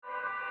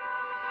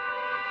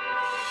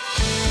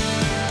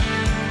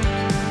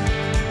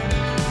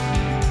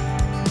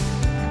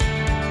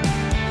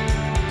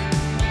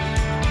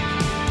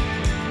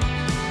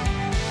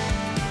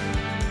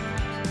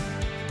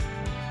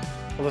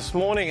this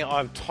morning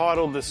I've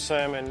titled this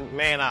sermon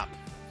Man Up.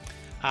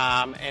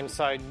 And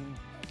so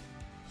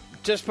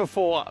just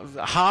before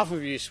half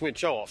of you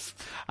switch off,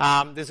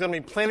 there's going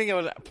to be plenty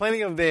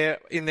of there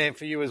in there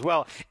for you as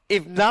well.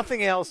 If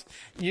nothing else,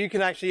 you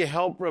can actually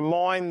help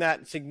remind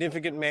that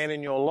significant man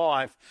in your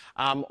life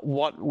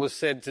what was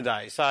said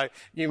today. So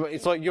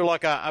it's like you're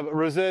like a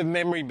reserve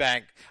memory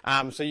bank,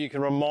 so you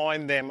can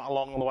remind them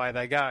along the way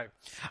they go.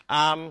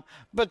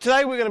 But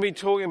today we're going to be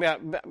talking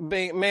about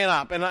being man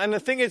up, and the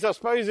thing is, I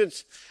suppose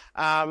it's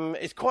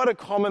quite a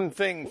common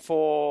thing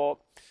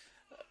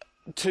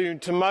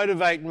to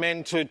motivate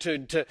men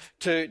to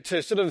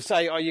sort of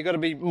say, oh, you got to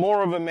be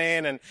more of a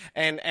man,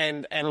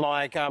 and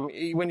like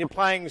when you're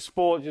playing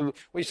sport,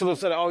 we sort of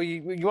said, oh,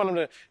 you want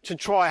them to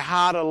try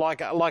harder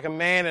like a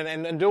man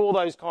and do all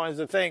those kinds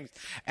of things,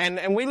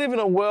 and we live in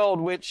a world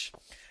which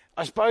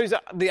I suppose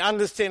the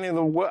understanding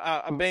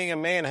of being a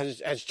man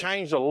has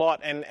changed a lot,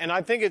 and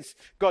I think it's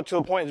got to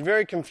a point it's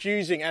very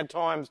confusing at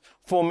times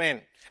for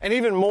men, and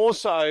even more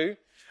so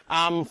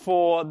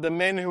for the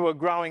men who are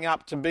growing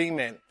up to be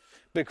men.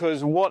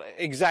 Because what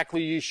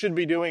exactly you should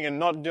be doing and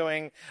not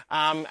doing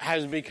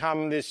has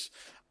become this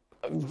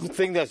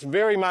thing that's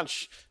very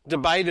much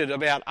debated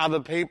about other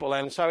people,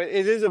 and so it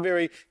is a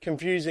very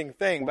confusing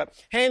thing. But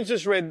Hans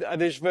just read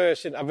this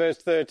verse in verse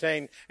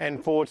 13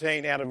 and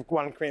 14 out of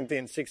 1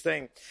 Corinthians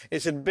 16.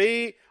 It said,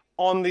 "Be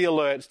on the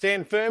alert,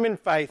 stand firm in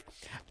faith,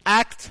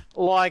 act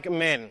like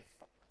men.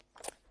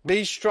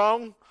 Be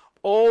strong,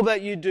 all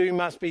that you do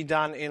must be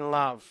done in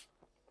love."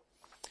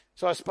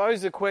 So I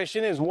suppose the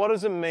question is, what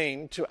does it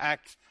mean to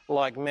act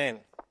like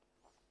men?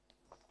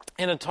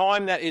 In a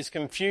time that is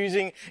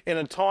confusing, in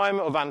a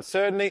time of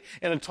uncertainty,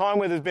 in a time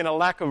where there's been a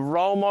lack of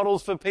role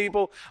models for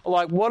people,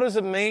 like what does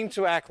it mean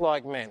to act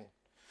like men?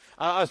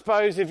 I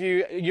suppose if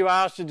you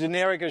asked a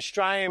generic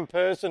Australian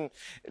person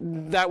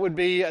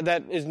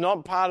that is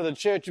not part of the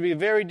church, it would be a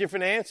very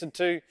different answer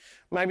to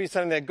maybe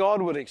something that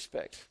God would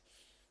expect.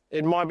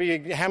 It might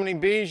be how many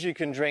beers you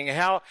can drink,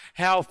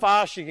 how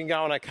fast you can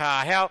go in a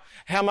car,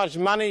 how much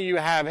money you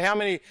have, how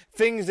many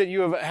things that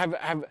you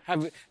have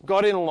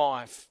got in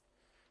life,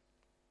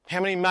 how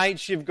many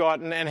mates you've got,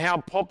 and how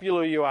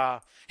popular you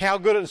are, how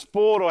good at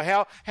sport, or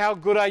how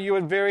good are you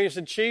at various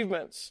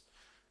achievements.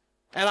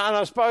 And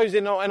I suppose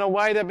in a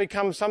way that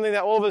becomes something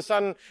that all of a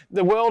sudden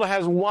the world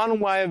has one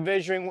way of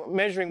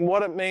measuring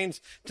what it means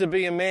to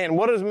be a man,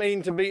 what does it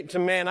mean to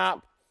man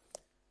up.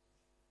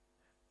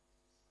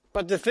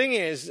 But the thing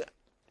is,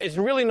 it's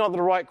really not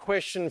the right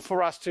question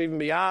for us to even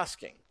be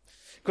asking.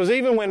 Because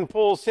even when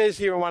Paul says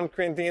here in 1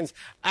 Corinthians,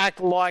 act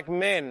like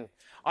men,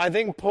 I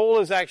think Paul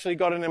has actually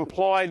got an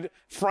implied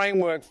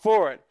framework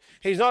for it.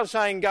 He's not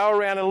saying go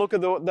around and look at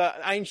the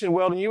ancient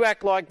world and you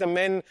act like the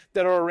men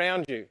that are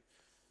around you.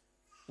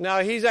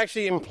 No, he's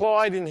actually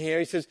implied in here.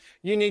 He says,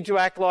 you need to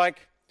act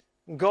like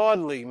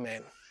godly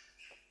men.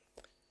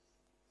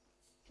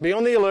 Be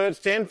on the alert,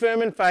 stand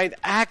firm in faith,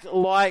 act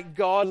like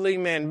godly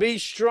men. Be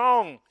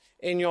strong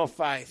in your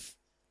faith,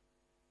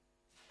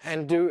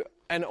 and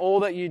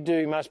all that you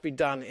do must be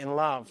done in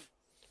love.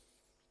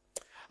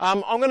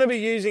 I'm going to be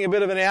using a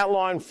bit of an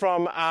outline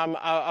from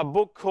a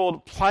book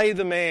called Play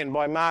the Man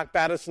by Mark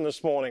Batterson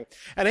this morning,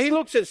 and he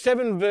looks at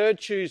 7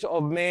 virtues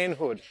of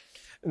manhood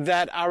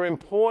that are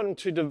important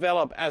to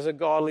develop as a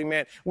godly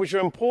man, which are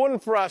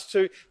important for us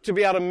to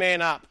be able to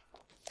man up.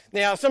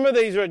 Now, some of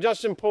these are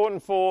just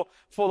important for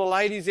the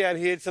ladies out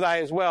here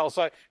today as well,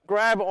 so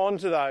grab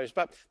onto those.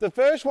 But the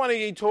first one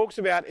he talks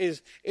about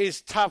is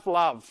tough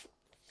love.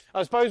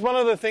 I suppose one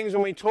of the things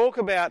when we talk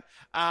about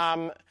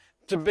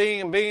to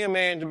being a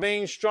man, to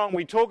being strong,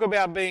 we talk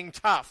about being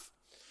tough.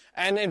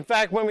 And in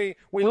fact, when we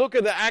look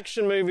at the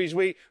action movies,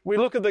 we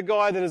look at the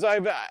guy that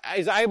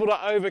is able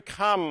to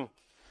overcome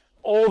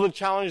all the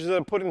challenges that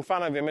are put in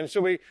front of him. And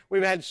so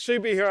we've had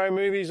superhero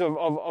movies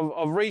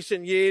of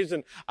recent years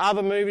and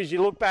other movies.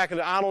 You look back at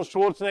Arnold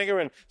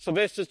Schwarzenegger and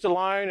Sylvester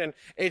Stallone, and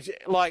it's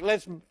like,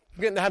 let's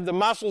have the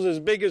muscles as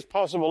big as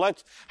possible.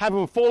 Let's have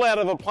them fall out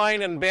of a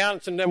plane and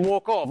bounce and then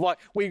walk off. Like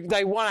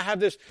they want to have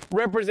this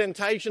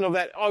representation of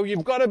that. Oh,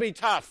 you've got to be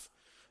tough.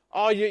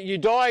 Oh, you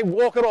die,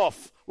 walk it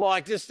off.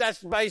 Like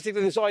that's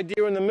basically this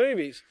idea in the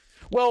movies.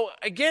 Well,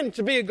 again,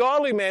 to be a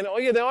godly man,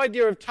 the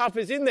idea of tough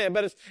is in there,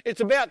 but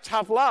it's about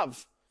tough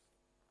love.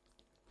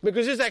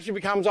 Because this actually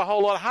becomes a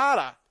whole lot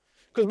harder.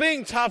 Because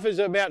being tough is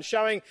about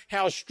showing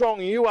how strong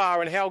you are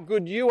and how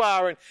good you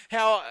are and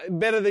how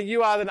better that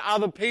you are than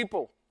other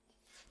people.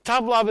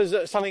 Tough love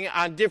is something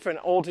different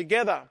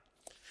altogether.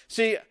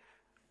 See,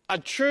 a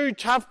true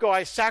tough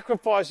guy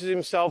sacrifices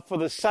himself for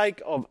the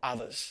sake of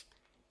others.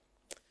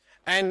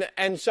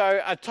 And so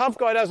a tough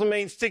guy doesn't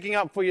mean sticking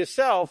up for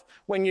yourself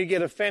when you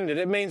get offended.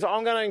 It means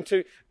I'm going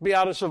to be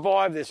able to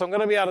survive this. I'm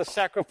going to be able to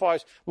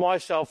sacrifice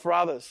myself for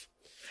others.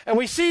 And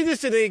we see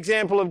this in the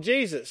example of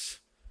Jesus.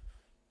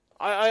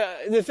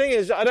 The thing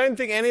is, I don't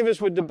think any of us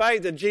would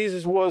debate that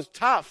Jesus was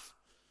tough.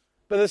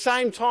 But at the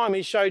same time,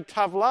 he showed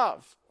tough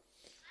love.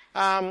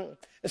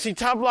 See,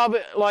 tough love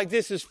like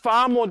this is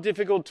far more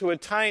difficult to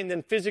attain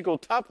than physical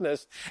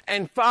toughness,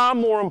 and far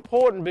more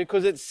important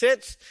because it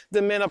sets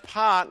the men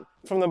apart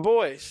from the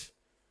boys.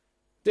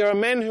 There are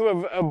men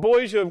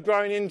boys who have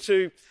grown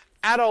into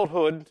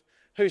adulthood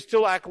who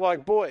still act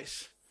like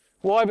boys.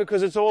 Why?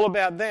 Because it's all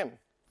about them.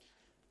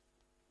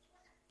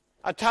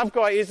 A tough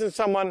guy isn't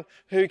someone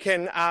who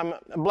can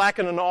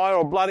blacken an eye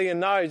or bloody a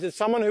nose. It's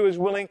someone who is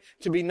willing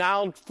to be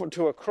nailed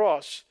to a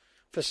cross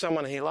for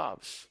someone he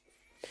loves.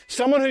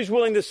 Someone who's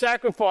willing to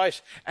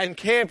sacrifice and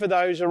care for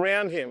those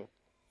around him.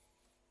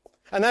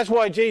 And that's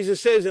why Jesus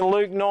says in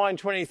Luke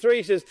 9:23,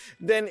 he says,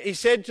 then he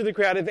said to the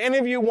crowd, if any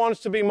of you wants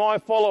to be my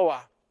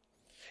follower,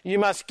 you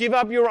must give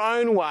up your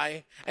own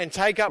way and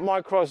take up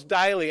my cross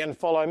daily and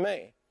follow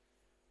me.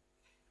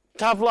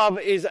 Tough love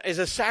is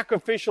a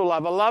sacrificial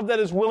love, a love that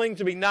is willing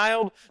to be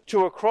nailed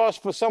to a cross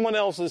for someone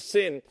else's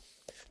sin.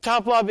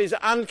 Tough love is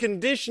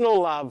unconditional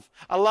love,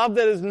 a love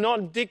that is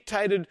not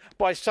dictated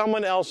by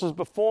someone else's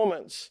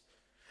performance.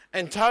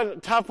 And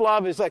tough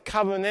love is a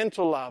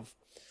covenantal love,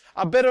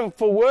 a better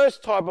for worse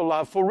type of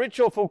love, for rich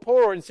or for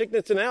poor, in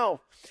sickness and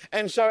health.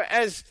 And so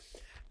as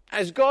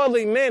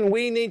godly men,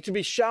 we need to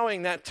be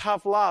showing that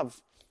tough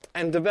love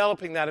and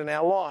developing that in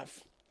our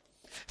life.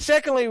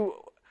 Secondly,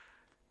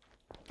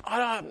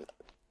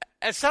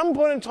 at some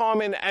point in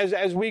time,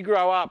 as we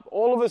grow up,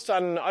 all of a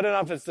sudden, I don't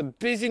know if it's the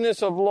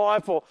busyness of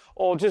life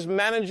or just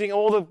managing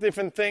all the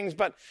different things,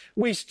 but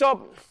we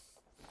stop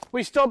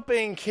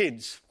being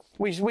kids.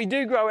 We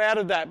do grow out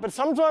of that, but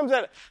sometimes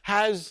that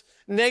has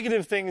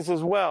negative things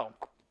as well.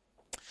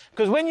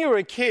 Because when you were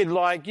a kid,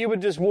 like, you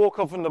would just walk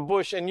off in the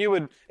bush and you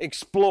would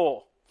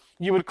explore.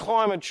 You would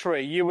climb a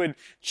tree. You would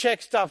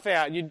check stuff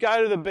out. You'd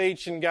go to the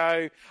beach and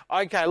go,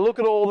 okay, look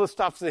at all the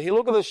stuff here.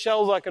 Look at the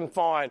shells I can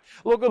find.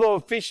 Look at all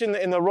the fish in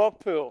the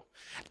rock pool.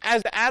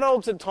 As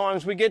adults at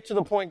times, we get to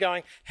the point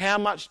going, how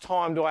much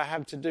time do I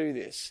have to do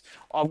this?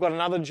 I've got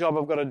another job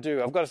I've got to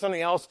do. I've got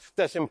something else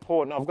that's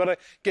important. I've got to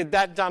get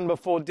that done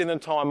before dinner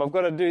time. I've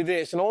got to do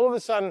this. And all of a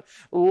sudden,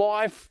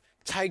 life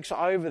takes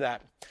over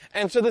that.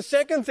 And so the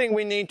second thing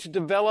we need to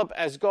develop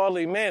as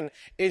godly men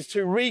is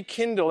to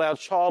rekindle our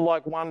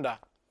childlike wonder.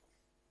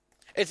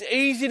 It's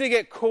easy to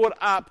get caught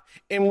up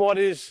in what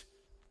is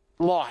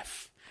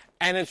life,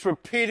 and it's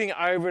repeating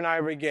over and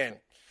over again.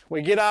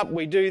 We get up,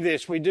 we do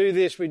this, we do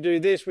this, we do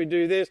this, we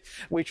do this.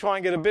 We try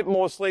and get a bit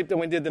more sleep than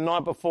we did the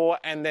night before,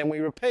 and then we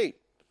repeat.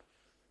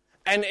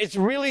 And it's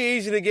really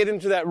easy to get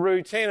into that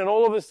routine, and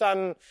all of a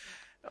sudden,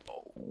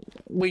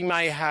 we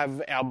may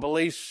have our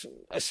beliefs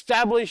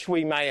established,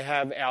 we may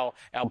have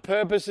our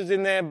purposes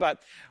in there,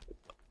 but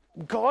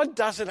God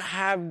doesn't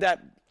have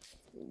that,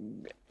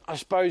 I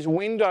suppose,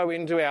 window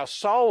into our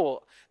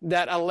soul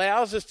that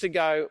allows us to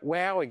go,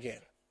 wow,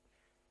 again.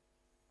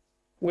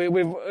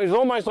 It's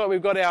almost like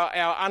we've got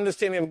our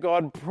understanding of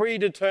God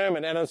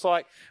predetermined, and it's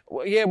like,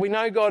 yeah, we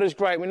know God is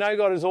great, we know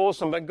God is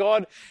awesome, but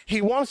God,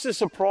 He wants to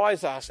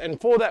surprise us, and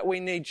for that we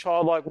need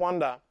childlike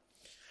wonder.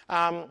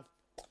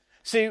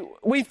 See,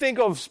 we think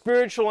of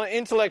spiritual and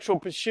intellectual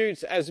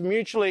pursuits as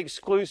mutually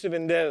exclusive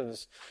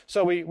endeavors.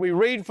 So we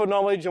read for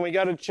knowledge and we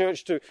go to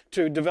church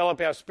to develop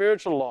our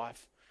spiritual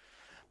life.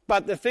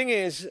 But the thing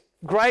is,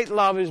 great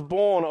love is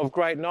born of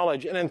great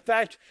knowledge. And in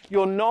fact,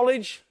 your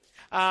knowledge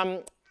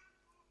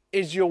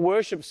is your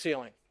worship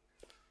ceiling.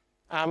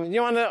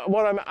 You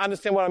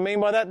understand what I mean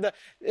by that?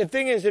 The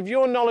thing is, if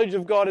your knowledge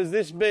of God is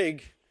this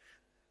big,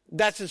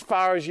 that's as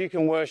far as you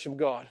can worship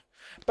God.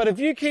 But if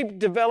you keep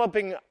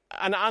developing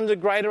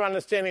greater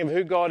understanding of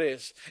who God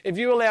is, if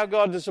you allow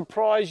God to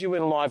surprise you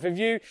in life, if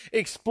you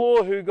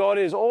explore who God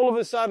is, all of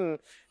a sudden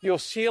your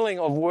ceiling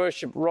of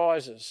worship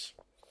rises.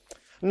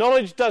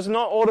 Knowledge does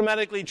not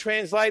automatically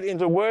translate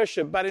into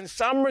worship, but in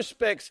some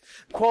respects,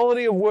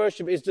 quality of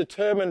worship is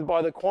determined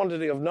by the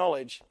quantity of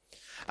knowledge.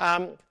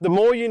 The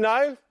more you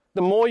know,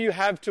 the more you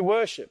have to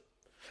worship.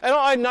 And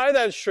I know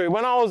that's true.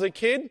 When I was a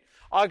kid,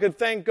 I could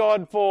thank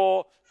God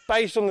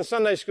based on the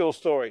Sunday school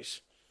stories.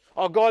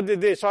 Oh, God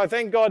did this. I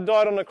thank God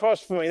died on the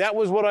cross for me. That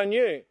was what I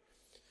knew.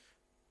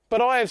 But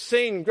I have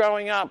seen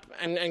growing up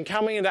and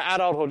coming into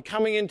adulthood,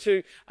 coming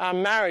into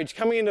marriage,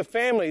 coming into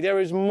family, there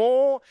is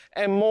more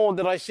and more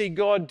that I see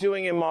God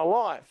doing in my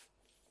life.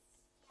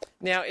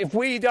 Now, if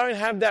we don't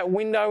have that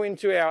window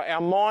into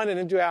our mind and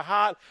into our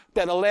heart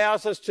that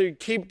allows us to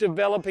keep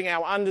developing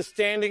our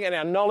understanding and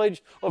our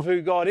knowledge of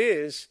who God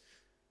is,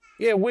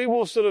 we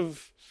will sort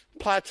of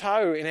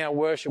plateau in our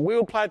worship. We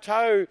will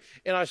plateau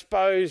in, I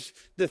suppose,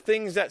 the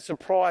things that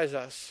surprise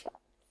us.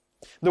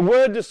 The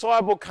word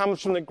disciple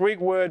comes from the Greek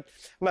word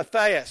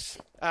matthias.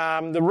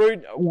 The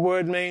root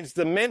word means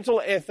the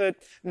mental effort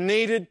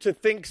needed to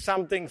think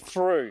something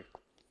through.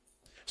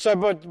 So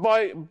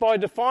by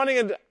defining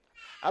it,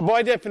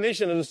 by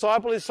definition, a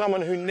disciple is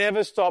someone who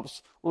never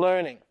stops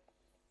learning.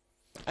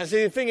 And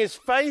see, the thing is,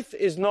 faith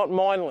is not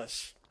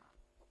mindless.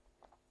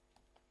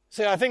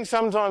 See, I think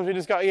sometimes we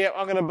just go,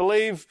 I'm going to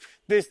believe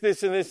this,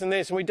 this, and this, and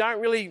this, and we don't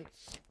really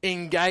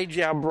engage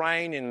our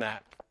brain in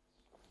that.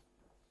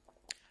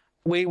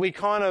 We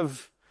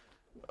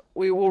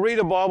will read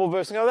a Bible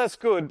verse and go, that's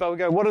good, but we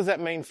go, what does that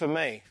mean for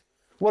me?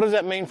 What does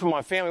that mean for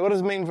my family? What does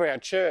it mean for our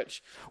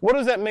church? What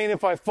does that mean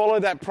if I follow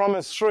that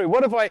promise through?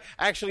 What if I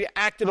actually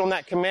acted on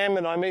that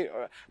commandment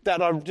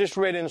that I've just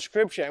read in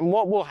Scripture? And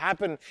what will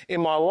happen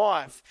in my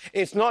life?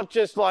 It's not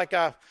just like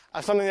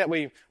something that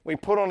we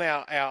put on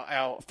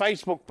our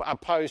Facebook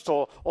post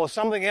or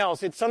something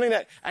else. It's something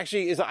that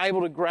actually is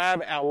able to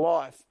grab our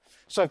life.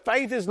 So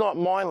faith is not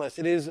mindless.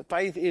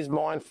 Faith is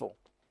mindful.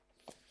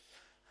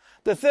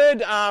 The third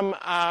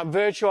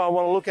virtue I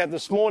want to look at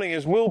this morning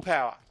is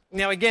willpower.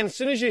 Now, again, as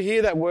soon as you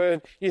hear that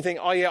word, you think,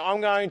 oh yeah, I'm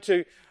going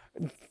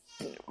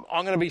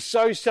to be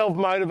so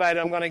self-motivated,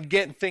 I'm going to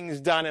get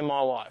things done in my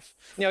life.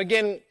 Now,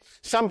 again,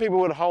 some people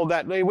would hold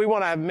that. We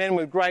want to have men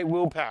with great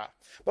willpower.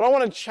 But I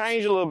want to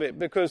change a little bit,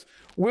 because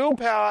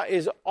willpower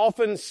is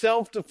often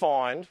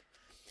self-defined.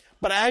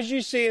 But as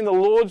you see in the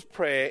Lord's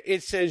Prayer,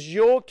 it says,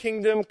 your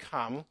kingdom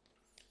come,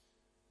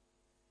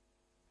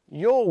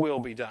 your will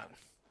be done.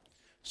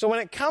 So when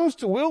it comes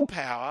to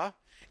willpower,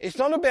 it's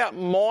not about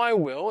my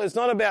will. It's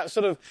not about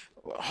sort of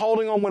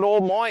holding on with all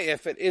my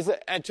effort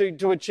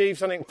to achieve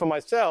something for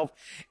myself.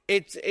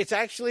 It's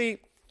actually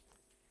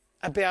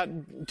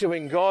about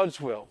doing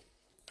God's will.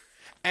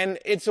 And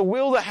it's a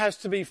will that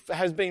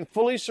has been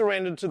fully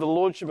surrendered to the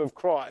Lordship of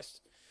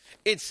Christ.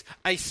 It's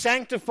a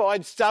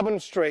sanctified,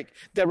 stubborn streak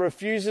that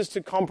refuses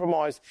to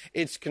compromise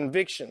its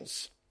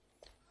convictions.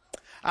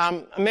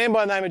 A man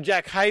by the name of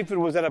Jack Hayford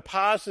was at a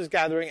pastor's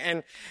gathering,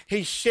 and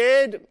he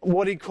shared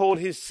what he called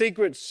his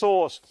secret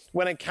sauce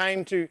when it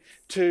came to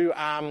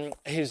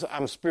his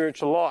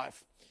spiritual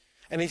life.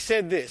 And he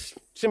said this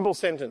simple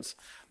sentence: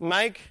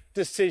 make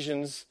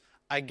decisions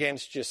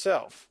against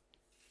yourself.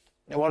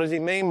 Now, what does he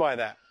mean by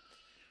that?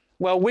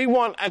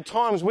 Well, at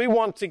times we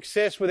want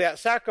success without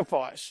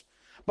sacrifice.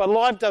 But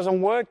life doesn't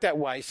work that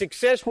way.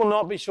 Success will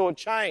not be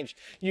shortchanged.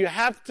 You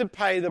have to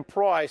pay the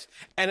price,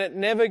 and it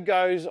never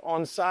goes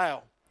on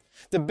sale.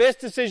 The best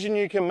decision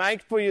you can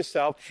make for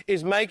yourself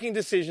is making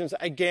decisions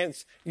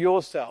against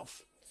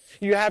yourself.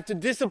 You have to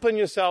discipline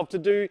yourself to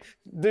do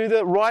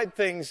the right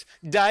things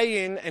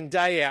day in and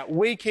day out,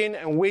 week in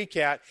and week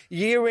out,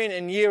 year in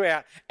and year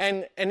out.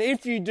 And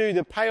if you do,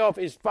 the payoff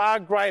is far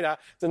greater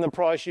than the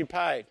price you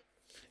paid.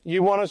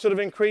 You want to sort of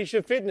increase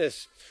your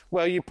fitness.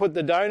 Well, you put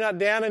the donut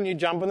down and you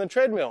jump on the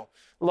treadmill.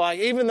 Like,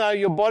 even though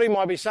your body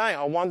might be saying,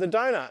 I want the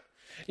donut.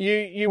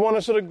 You want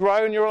to sort of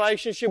grow in your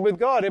relationship with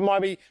God. It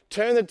might be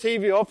turn the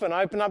TV off and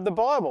open up the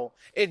Bible.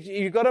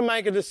 You've got to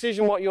make a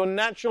decision what you're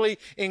naturally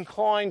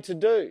inclined to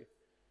do.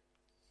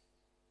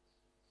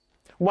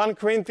 1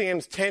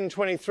 Corinthians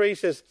 10:23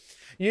 says,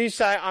 you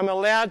say, I'm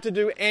allowed to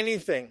do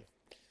anything,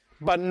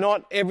 but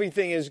not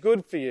everything is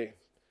good for you.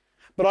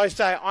 But I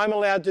say, I'm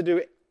allowed to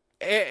do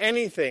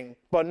anything,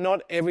 but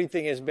not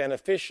everything is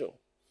beneficial.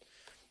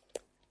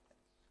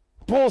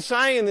 Paul's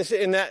saying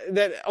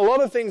that a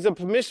lot of things are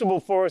permissible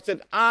for us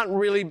that aren't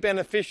really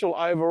beneficial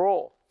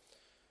overall.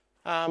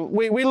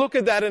 We look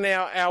at that in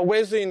our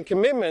Wesleyan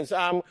commitments.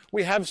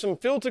 We have some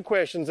filter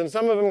questions, and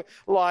some of them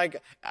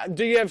like,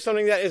 do you have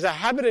something that is a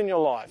habit in your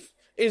life?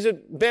 Is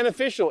it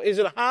beneficial? Is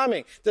it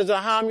harming? Does it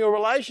harm your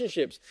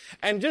relationships?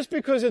 And just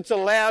because it's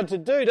allowed to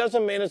do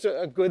doesn't mean it's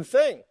a good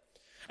thing.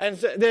 And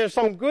so there are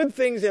some good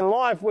things in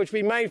life which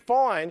we may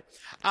find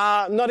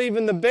are not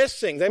even the best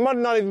things. They might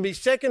not even be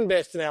second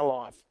best in our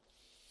life.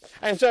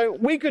 And so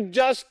we could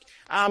just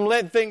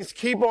let things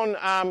keep on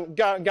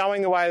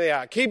going the way they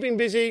are, keeping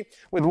busy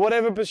with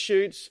whatever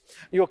pursuits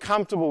you're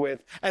comfortable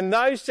with. And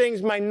those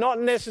things may not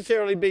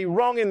necessarily be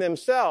wrong in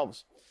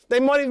themselves. They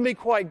might even be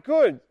quite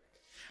good.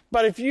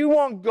 But if you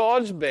want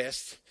God's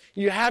best,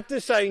 you have to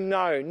say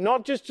no,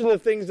 not just to the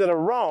things that are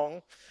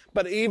wrong,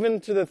 but even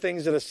to the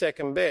things that are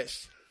second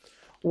best.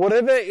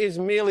 Whatever is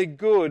merely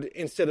good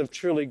instead of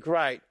truly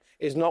great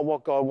is not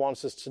what God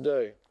wants us to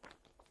do.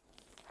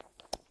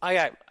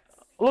 Okay,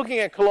 looking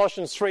at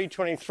Colossians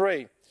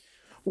 3:23.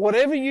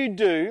 Whatever you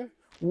do,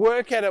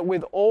 work at it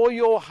with all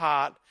your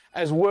heart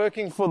as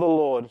working for the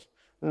Lord,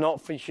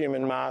 not for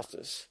human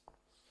masters.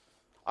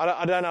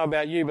 I don't know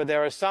about you, but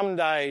there are some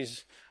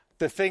days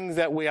the things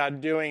that we are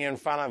doing in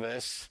front of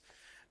us,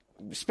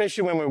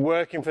 especially when we're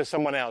working for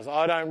someone else,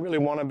 I don't really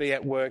want to be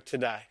at work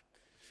today.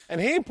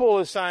 And here Paul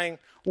is saying,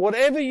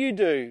 whatever you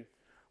do,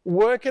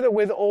 work at it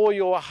with all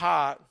your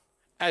heart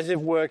as if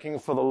working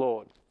for the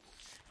Lord.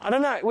 I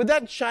don't know, would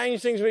that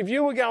change things? If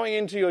you were going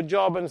into your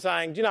job and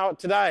saying, do you know what,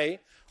 today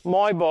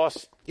my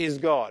boss is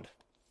God.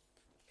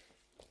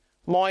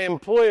 My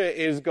employer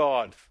is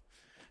God.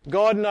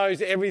 God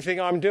knows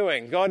everything I'm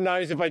doing. God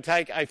knows if I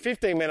take a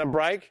 15-minute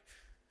break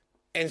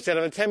instead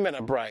of a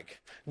 10-minute break.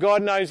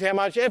 God knows how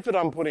much effort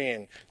I'm putting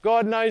in.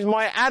 God knows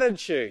my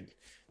attitude.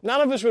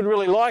 None of us would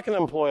really like an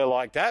employer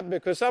like that,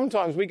 because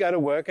sometimes we go to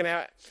work and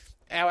our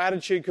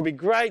attitude could be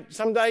great.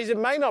 Some days it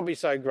may not be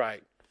so great.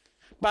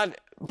 But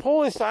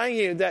Paul is saying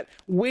here that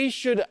we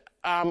should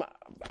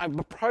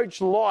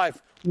approach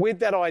life with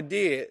that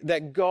idea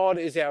that God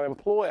is our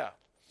employer.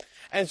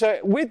 And so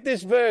with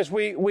this verse,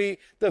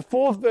 the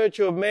fourth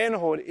virtue of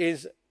manhood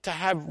is to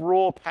have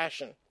raw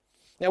passion.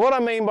 Now what I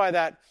mean by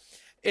that,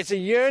 it's a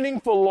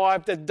yearning for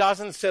life that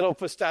doesn't settle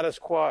for status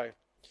quo.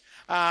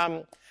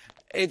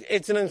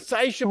 It's an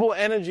insatiable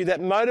energy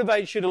that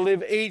motivates you to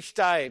live each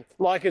day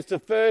like it's the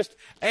first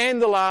and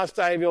the last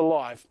day of your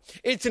life.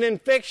 It's an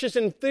infectious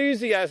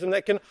enthusiasm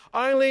that can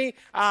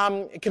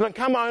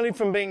come only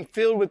from being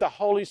filled with the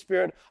Holy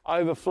Spirit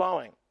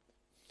overflowing.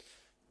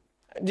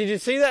 Did you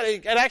see that?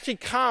 It actually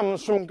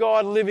comes from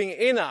God living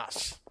in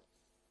us.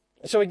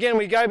 So again,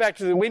 we go back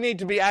to we need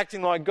to be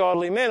acting like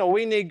godly men, or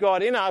we need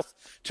God in us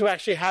to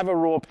actually have a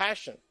raw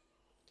passion.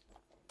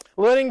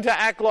 Learning to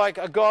act like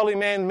a godly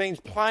man means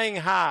playing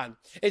hard.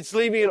 It's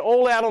leaving it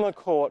all out on the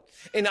court.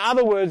 In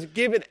other words,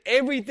 give it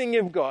everything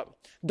you've got.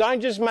 Don't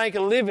just make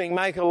a living,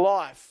 make a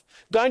life.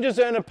 Don't just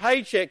earn a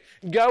paycheck.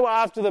 Go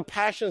after the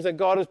passions that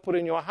God has put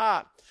in your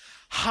heart.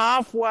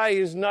 Halfway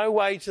is no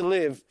way to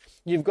live.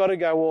 You've got to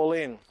go all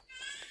in.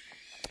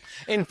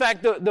 In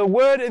fact, the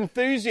word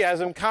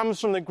enthusiasm comes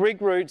from the Greek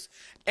roots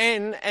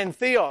en and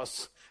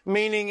theos,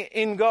 meaning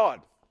in God.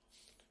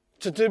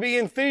 To be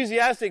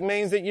enthusiastic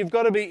means that you've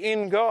got to be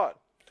in God.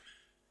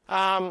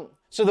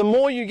 So the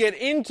more you get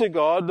into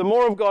God, the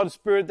more of God's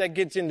Spirit that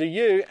gets into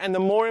you, and the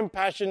more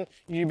impassioned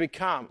you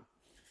become.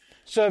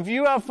 So if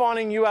you are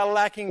finding you are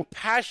lacking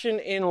passion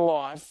in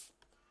life,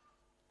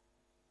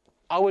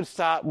 I would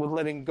start with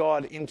letting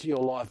God into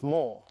your life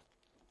more.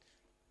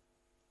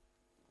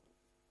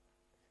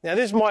 Now,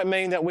 this might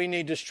mean that we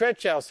need to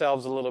stretch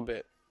ourselves a little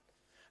bit.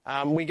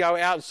 We go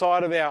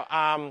outside of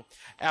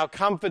our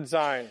comfort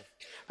zone.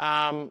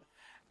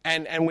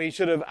 And we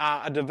sort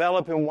of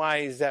develop in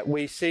ways that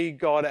we see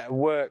God at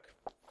work.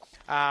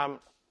 And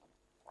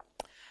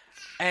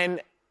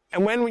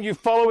when you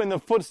follow in the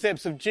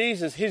footsteps of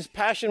Jesus, his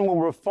passion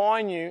will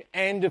refine you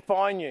and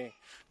define you.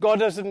 God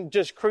doesn't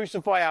just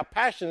crucify our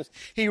passions.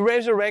 He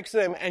resurrects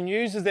them and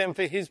uses them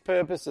for his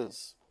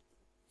purposes.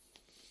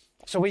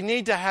 So we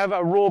need to have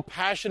a raw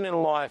passion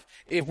in life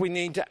if we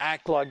need to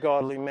act like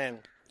godly men.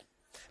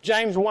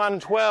 James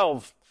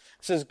 1:12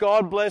 says,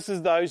 God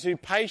blesses those who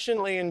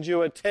patiently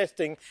endure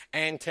testing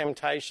and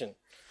temptation.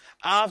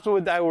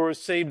 Afterward, they will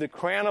receive the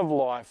crown of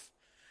life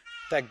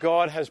that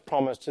God has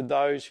promised to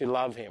those who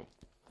love him.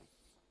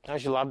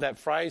 Don't you love that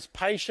phrase?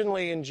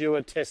 Patiently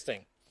endure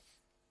testing.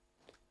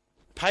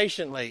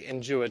 Patiently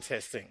endure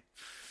testing.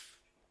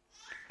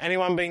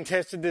 Anyone being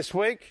tested this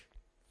week?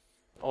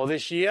 Or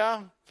this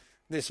year?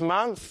 This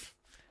month?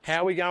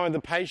 How are we going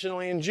with the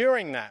patiently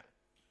enduring that?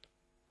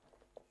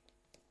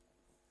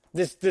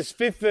 This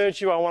fifth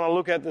virtue I want to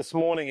look at this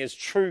morning is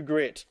true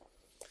grit.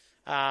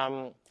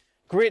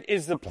 Grit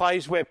is the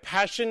place where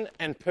passion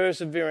and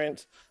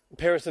perseverance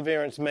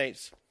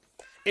meets.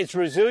 It's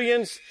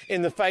resilience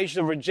in the face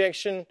of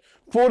rejection,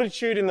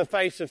 fortitude in the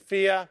face of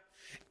fear.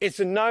 It's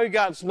a no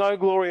guts, no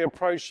glory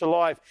approach to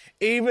life,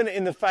 even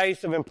in the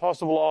face of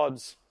impossible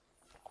odds.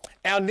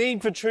 Our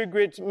need for true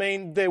grit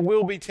means there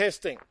will be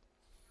testing.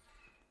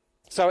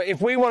 So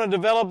if we want to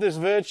develop this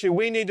virtue,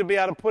 we need to be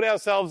able to put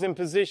ourselves in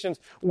positions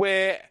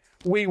where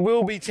we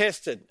will be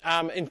tested.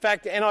 In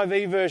fact, the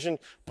NIV version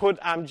put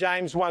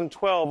James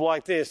 1:12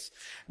 like this.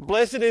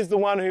 Blessed is the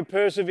one who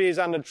perseveres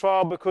under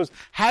trial, because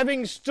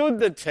having stood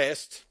the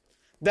test,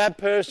 that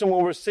person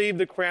will receive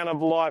the crown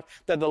of life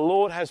that the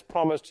Lord has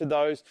promised to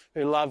those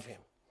who love him.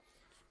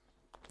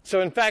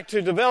 So in fact,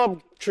 to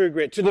develop true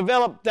grit, to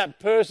develop that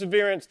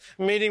perseverance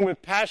meeting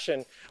with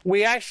passion,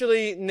 we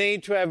actually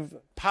need to have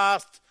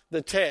passed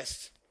the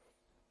test.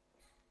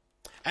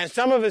 And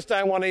some of us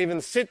don't want to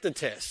even sit the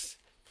test.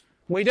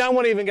 We don't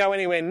want to even go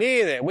anywhere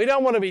near there. We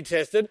don't want to be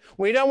tested.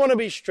 We don't want to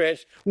be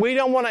stretched. We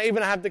don't want to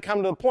even have to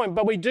come to the point.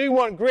 But we do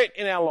want grit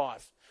in our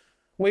life.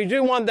 We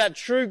do want that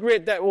true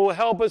grit that will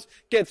help us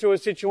get through a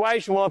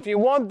situation. Well, if you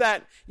want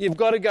that, you've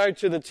got to go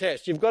to the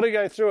test. You've got to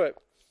go through it.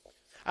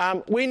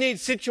 We need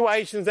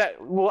situations that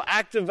will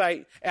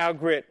activate our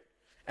grit.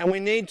 And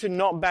we need to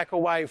not back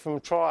away from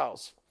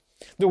trials.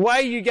 The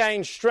way you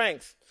gain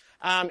strength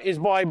is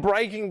by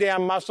breaking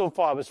down muscle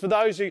fibers. For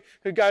those who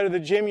go to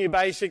the gym,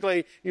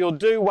 you'll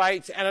do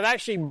weights, and it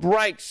actually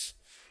breaks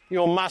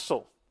your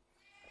muscle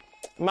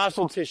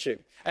tissue.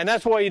 And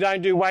that's why you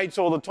don't do weights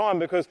all the time,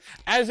 because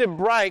as it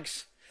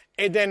breaks,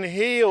 it then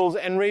heals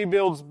and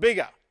rebuilds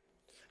bigger.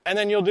 And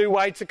then you'll do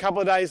weights a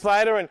couple of days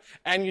later,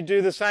 and you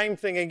do the same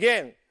thing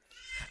again.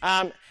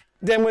 While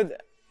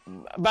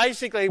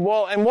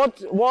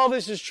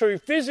this is true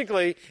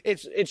physically,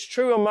 it's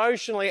true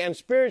emotionally and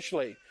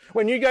spiritually.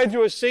 When you go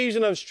through a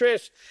season of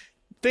stress,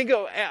 think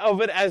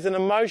of it as an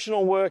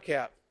emotional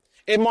workout.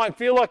 It might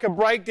feel like a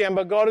breakdown,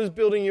 but God is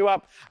building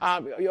up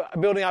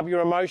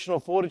your emotional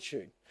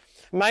fortitude.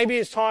 Maybe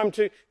it's time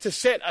to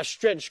set a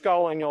stretch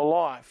goal in your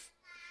life.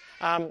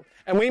 And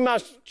we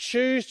must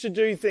choose to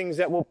do things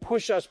that will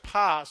push us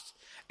past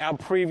our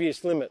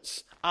previous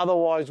limits.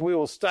 Otherwise, we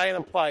will stay in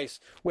a place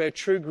where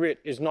true grit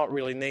is not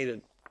really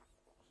needed.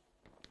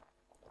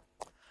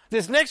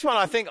 This next one,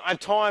 I think,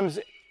 at times,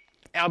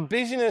 our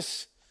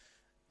busyness,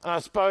 and I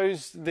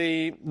suppose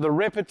the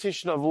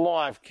repetition of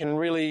life can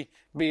really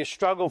be a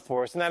struggle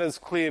for us, and that is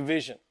clear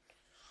vision.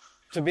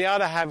 To be able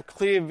to have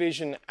clear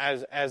vision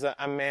as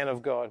a man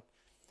of God.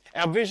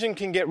 Our vision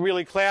can get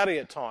really cloudy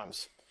at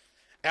times.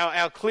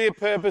 Our clear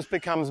purpose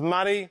becomes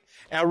muddy.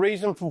 Our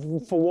reason for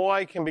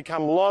why can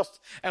become lost.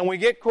 And we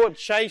get caught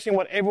chasing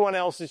what everyone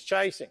else is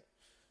chasing.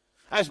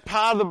 As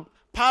part of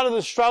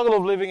the struggle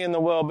of living in the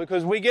world,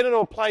 because we get into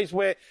a place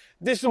where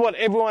this is what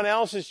everyone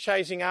else is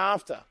chasing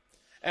after.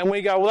 And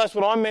we go, well, that's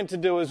what I'm meant to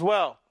do as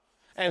well.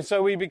 And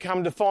so we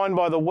become defined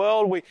by the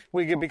world.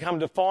 We can become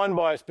defined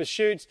by its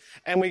pursuits.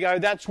 And we go,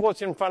 that's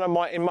what's in front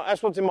of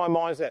that's what's in my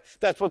mindset.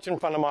 That's what's in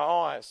front of my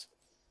eyes.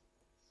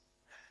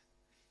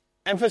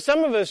 And for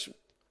some of us,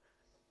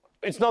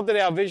 it's not that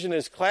our vision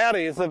is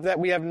cloudy, it's that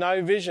we have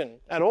no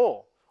vision at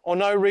all, or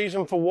no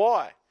reason for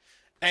why.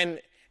 And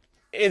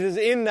it is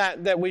in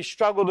that we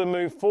struggle to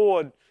move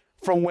forward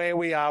from where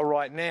we are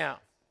right now.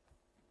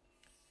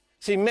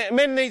 See,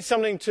 men need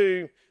something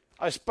to,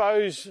 I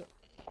suppose,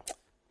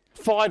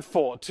 fight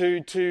for,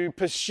 to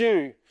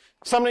pursue,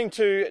 something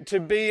to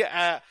be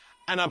an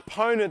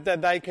opponent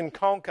that they can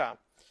conquer.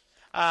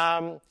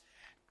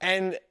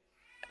 And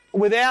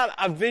without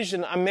a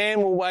vision, a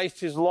man will waste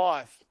his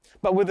life.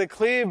 But with a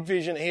clear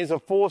vision, he is a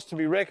force to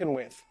be reckoned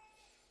with.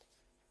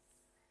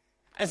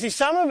 And see,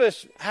 some of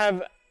us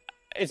have,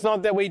 it's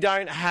not that we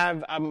don't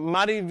have a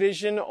muddy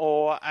vision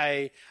or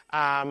a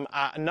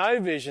no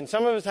vision.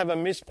 Some of us have a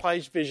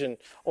misplaced vision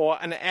or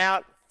an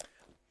out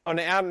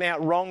and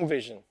out wrong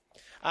vision.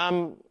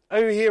 Who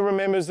here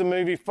remembers the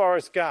movie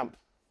Forrest Gump?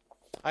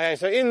 Okay,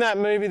 so in that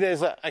movie,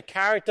 there's a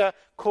character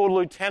called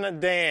Lieutenant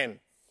Dan.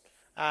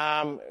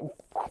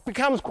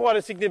 Becomes quite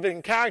a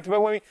significant character,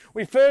 but when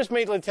we first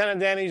meet Lieutenant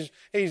Dan,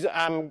 he's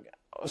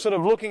sort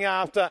of looking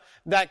after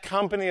that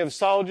company of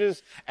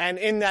soldiers, and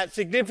in that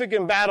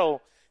significant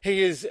battle,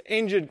 he is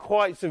injured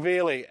quite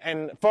severely,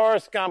 and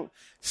Forrest Gump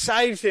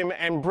saves him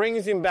and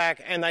brings him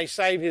back, and they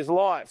save his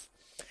life.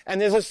 And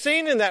there's a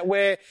scene in that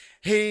where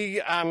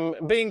he,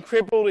 being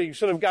crippled, he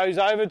sort of goes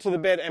over to the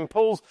bed and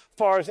pulls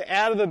Forrest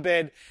out of the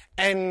bed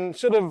and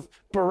sort of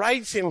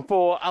berates him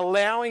for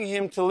allowing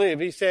him to live.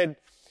 He said,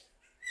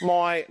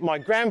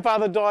 My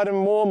grandfather died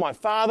in war, my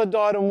father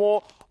died in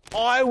war,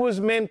 I was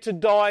meant to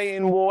die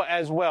in war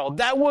as well.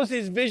 That was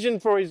his vision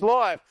for his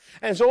life.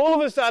 And so all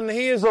of a sudden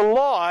he is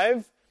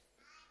alive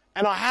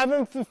and I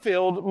haven't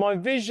fulfilled my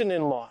vision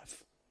in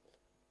life.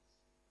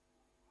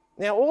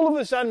 Now all of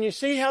a sudden you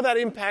see how that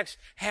impacts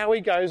how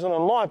he goes on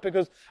in life,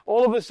 because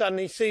all of a sudden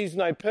he sees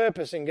no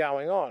purpose in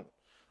going on.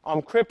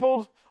 I'm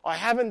crippled, I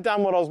haven't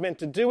done what I was meant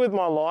to do with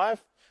my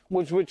life,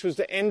 which was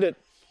to end it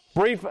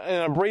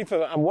in a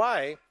briefer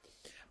way.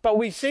 But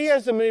we see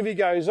as the movie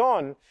goes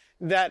on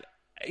that,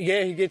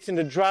 he gets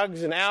into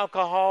drugs and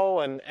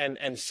alcohol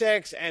and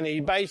sex, and he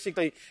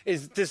basically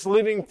is just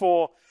living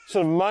for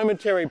sort of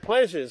momentary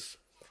pleasures.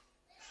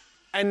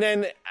 And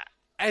then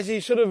as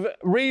he sort of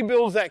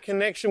rebuilds that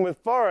connection with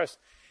Forrest,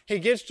 he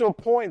gets to a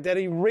point that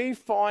he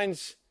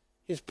refines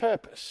his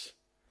purpose,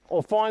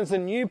 or finds a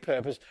new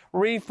purpose,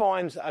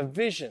 refines a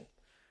vision,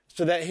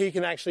 so that he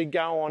can actually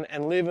go on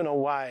and live in a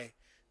way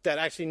that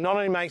actually not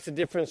only makes a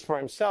difference for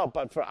himself,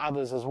 but for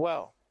others as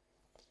well.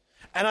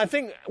 And I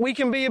think we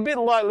can be a bit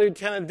like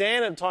Lieutenant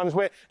Dan at times,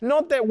 where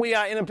not that we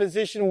are in a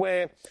position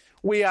where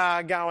we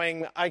are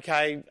going,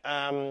 okay,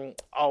 I'm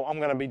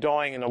going to be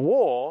dying in a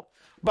war,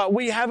 but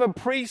we have a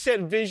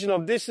preset vision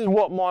of this is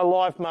what my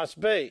life must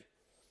be.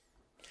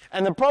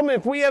 And the problem,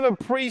 if we have a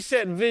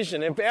preset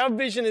vision, if our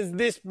vision is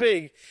this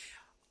big,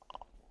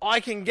 I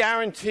can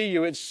guarantee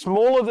you it's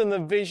smaller than the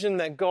vision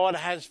that God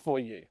has for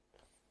you.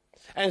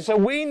 And so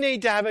we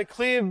need to have a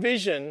clear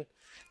vision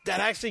that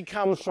actually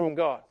comes from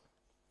God.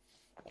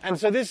 And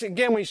so this,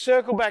 again, we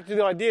circle back to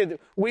the idea that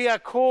we are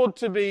called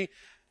to be,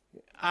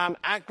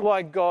 act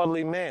like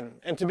godly men.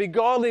 And to be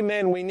godly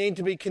men, we need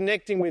to be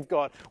connecting with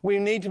God. We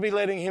need to be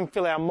letting Him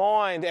fill our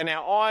mind and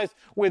our eyes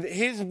with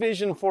His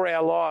vision for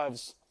our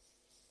lives.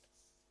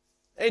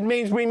 It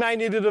means we may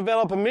need to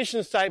develop a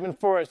mission statement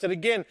for us that,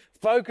 again,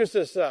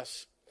 focuses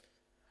us.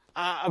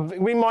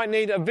 We might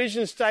need a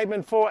vision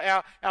statement for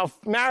our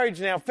marriage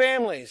and our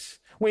families.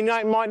 We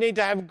might need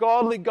to have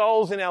godly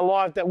goals in our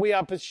life that we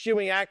are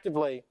pursuing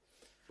actively.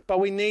 But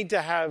we need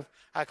to have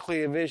a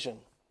clear vision.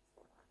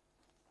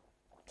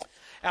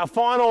 Our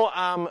final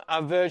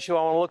virtue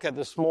I want to look at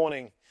this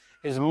morning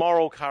is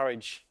moral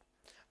courage.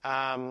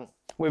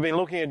 We've been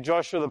looking at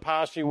Joshua the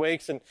past few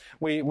weeks, and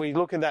we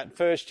look at that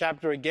first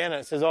chapter again,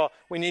 and it says,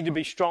 we need to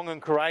be strong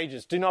and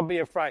courageous. Do not be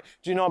afraid.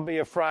 Do not be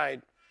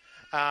afraid.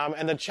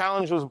 And the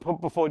challenge was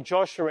put before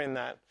Joshua in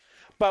that.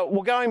 But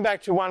we're going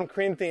back to 1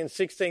 Corinthians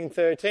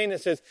 16:13.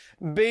 It says,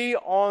 be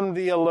on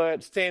the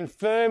alert, stand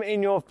firm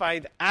in your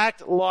faith,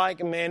 act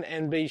like men,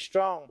 and be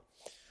strong.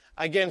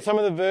 Again, some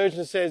of the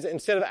versions says,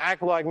 instead of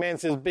act like men,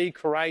 it says be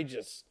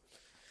courageous.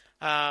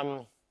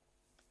 When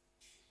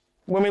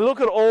we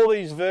look at all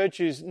these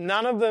virtues,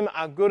 none of them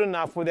are good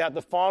enough without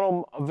the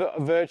final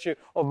virtue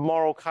of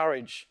moral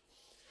courage.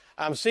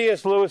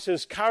 C.S. Lewis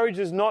says, courage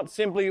is not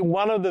simply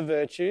one of the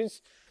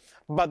virtues,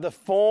 but the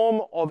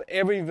form of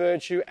every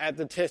virtue at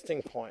the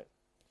testing point.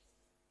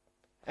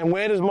 And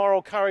where does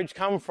moral courage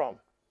come from?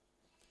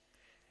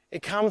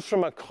 It comes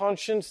from a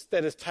conscience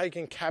that is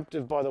taken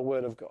captive by the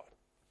Word of God.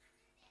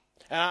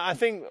 I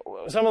think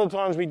some of the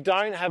times we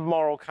don't have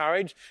moral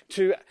courage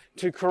to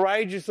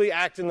courageously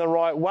act in the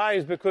right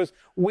ways because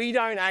we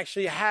don't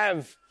actually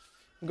have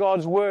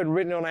God's word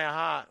written on our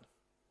heart.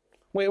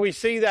 We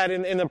see that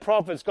in the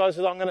prophets. God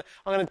says, I'm going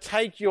to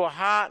take your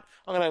heart,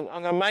 I'm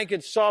going to make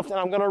it soft, and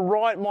I'm going to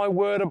write my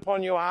word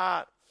upon your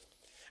heart.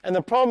 And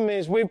the problem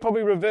is we've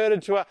probably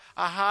reverted to a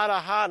harder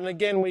heart, and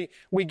again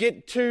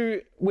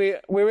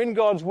we're in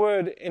God's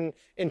word in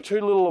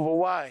too little of a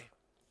way.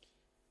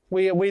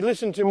 We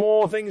listen to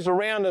more things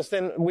around us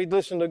than we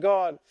listen to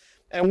God,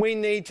 and we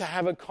need to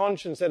have a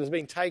conscience that has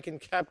been taken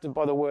captive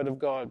by the word of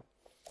God.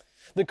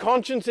 The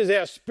conscience is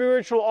our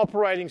spiritual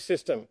operating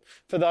system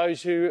for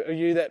those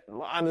you that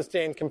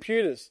understand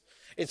computers.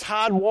 It's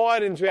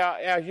hardwired into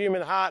our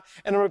human heart,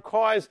 and it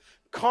requires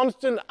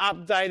constant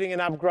updating and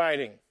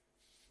upgrading.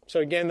 So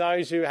again,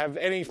 those who have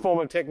any form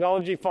of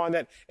technology find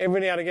that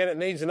every now and again it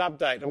needs an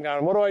update. I'm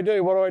going, what do I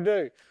do? What do I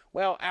do?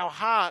 Well, our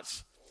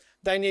hearts,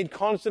 they need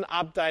constant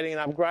updating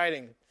and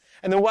upgrading.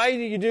 And the way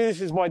that you do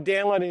this is by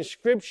downloading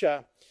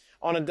Scripture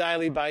on a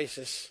daily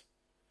basis.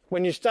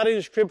 When you study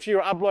the Scripture,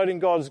 you're uploading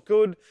God's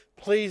good,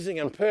 pleasing,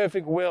 and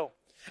perfect will.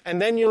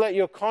 And then you let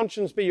your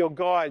conscience be your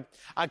guide.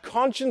 A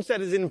conscience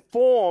that is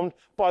informed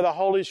by the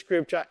Holy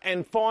Scripture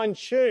and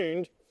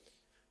fine-tuned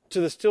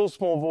to the still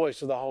small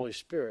voice of the Holy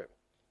Spirit.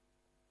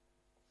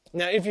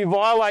 Now, if you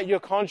violate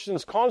your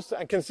conscience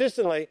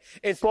consistently,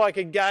 it's like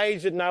a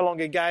gauge that no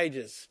longer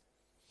gauges.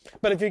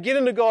 But if you get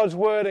into God's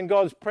word and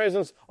God's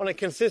presence on a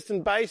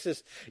consistent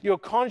basis, your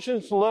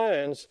conscience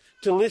learns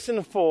to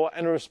listen for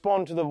and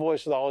respond to the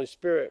voice of the Holy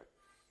Spirit.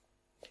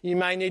 You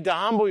may need to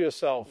humble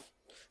yourself,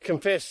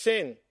 confess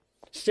sin,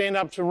 stand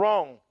up to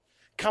wrong,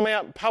 come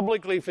out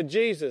publicly for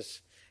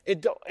Jesus.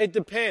 It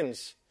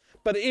depends.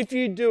 But if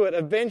you do it,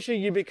 eventually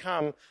you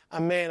become a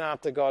man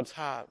after God's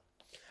heart.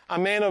 A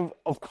man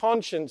of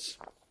conscience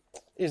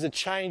is a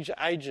change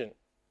agent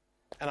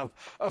and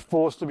a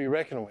force to be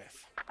reckoned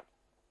with.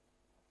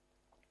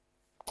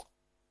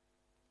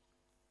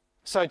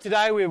 So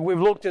today we've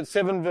looked at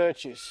 7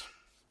 virtues: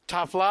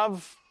 tough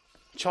love,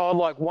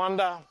 childlike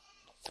wonder,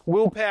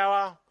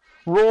 willpower,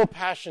 raw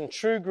passion,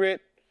 true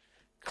grit,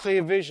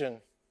 clear vision,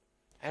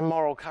 and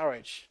moral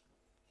courage.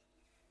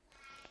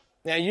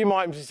 Now you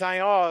might be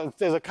saying, oh,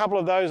 there's a couple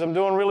of those I'm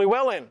doing really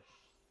well in.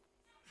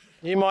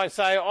 You might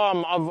say,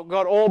 oh, I've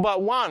got all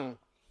but one.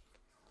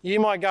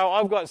 You might go,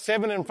 I've got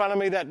 7 in front of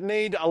me that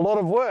need a lot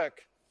of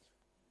work.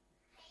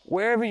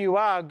 Wherever you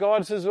are,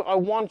 God says, I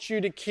want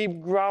you to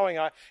keep growing.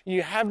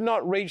 You have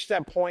not reached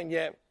that point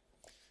yet.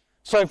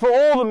 So for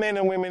all the men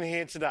and women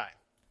here today,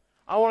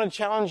 I want to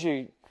challenge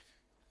you,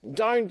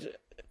 don't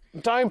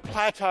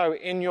plateau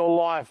in your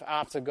life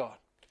after God.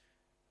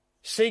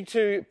 Seek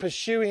to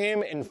pursue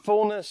Him in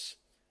fullness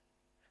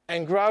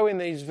and grow in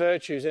these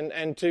virtues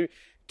and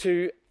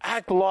to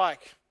act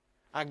like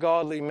a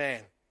godly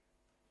man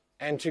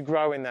and to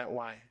grow in that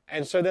way.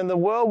 And so then the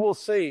world will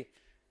see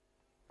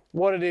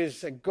what it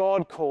is that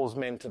God calls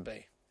men to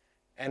be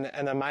and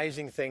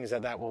amazing things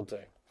that will do.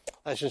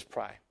 Let's just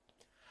pray.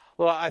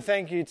 Lord, I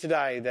thank you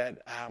today that,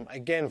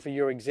 again, for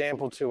your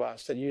example to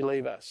us, that you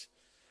leave us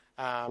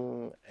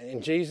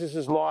in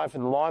Jesus' life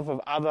and the life of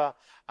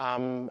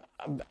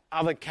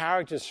other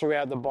characters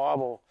throughout the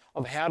Bible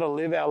of how to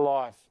live our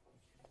life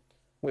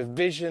with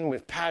vision,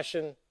 with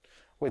passion,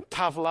 with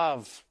tough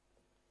love,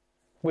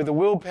 with a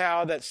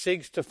willpower that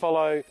seeks to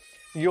follow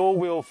your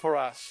will for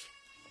us.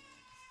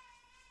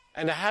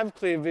 And to have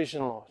clear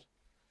vision, Lord,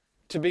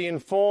 to be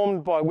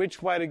informed by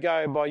which way to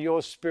go by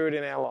your Spirit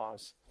in our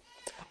lives.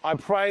 I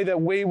pray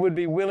that we would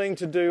be willing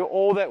to do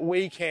all that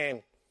we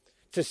can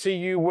to see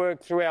you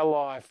work through our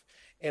life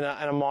in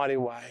a mighty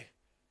way.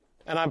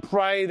 And I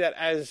pray that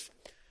as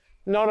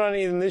not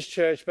only in this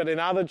church, but in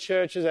other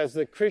churches, as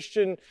the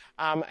Christian,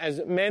 as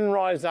men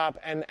rise up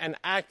and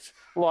act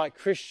like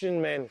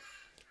Christian men,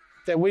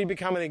 that we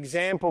become an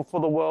example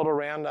for the world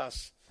around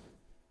us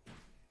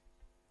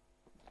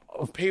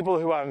of people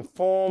who are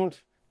informed,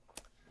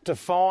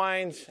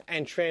 defined,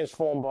 and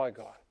transformed by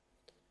God.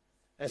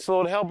 And so,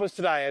 Lord, help us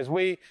today as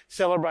we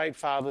celebrate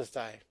Father's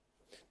Day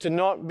to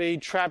not be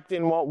trapped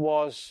in what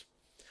was,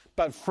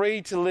 but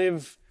free to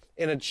live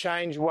in a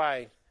changed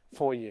way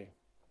for you.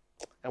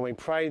 And we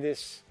pray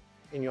this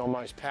in your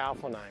most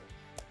powerful name.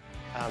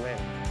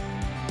 Amen.